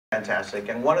fantastic.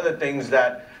 And one of the things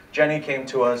that Jenny came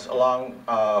to us along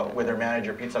with her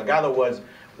manager, Pete Salgado, was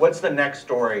what's the next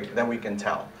story that we can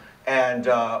tell? And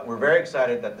we're very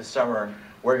excited that this summer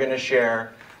we're going to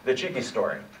share the Chiquis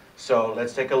story. So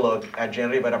let's take a look at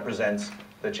Jenny Rivera Presents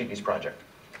the Chiquis Project.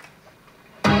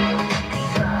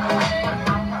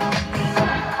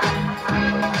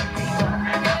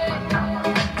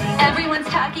 Everyone's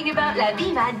talking about La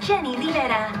Diva Jenny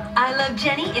Rivera. I Love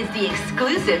Jenny is the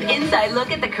exclusive inside look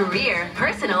at the career,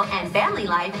 personal, and family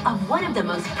life of one of the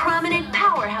most prominent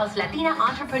powerhouse Latina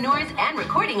entrepreneurs and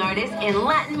recording artists in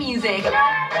Latin music.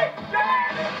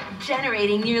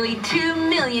 Generating nearly 2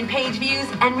 million page views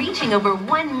and reaching over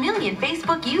 1 million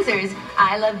Facebook users,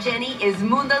 I Love Jenny is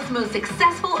Mundo's most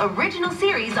successful original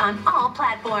series on all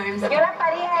platforms. Yo la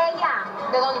parí a ella.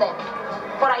 ¿De dónde?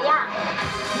 Por allá.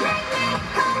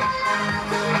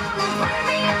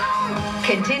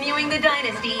 Continuing the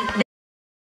dynasty.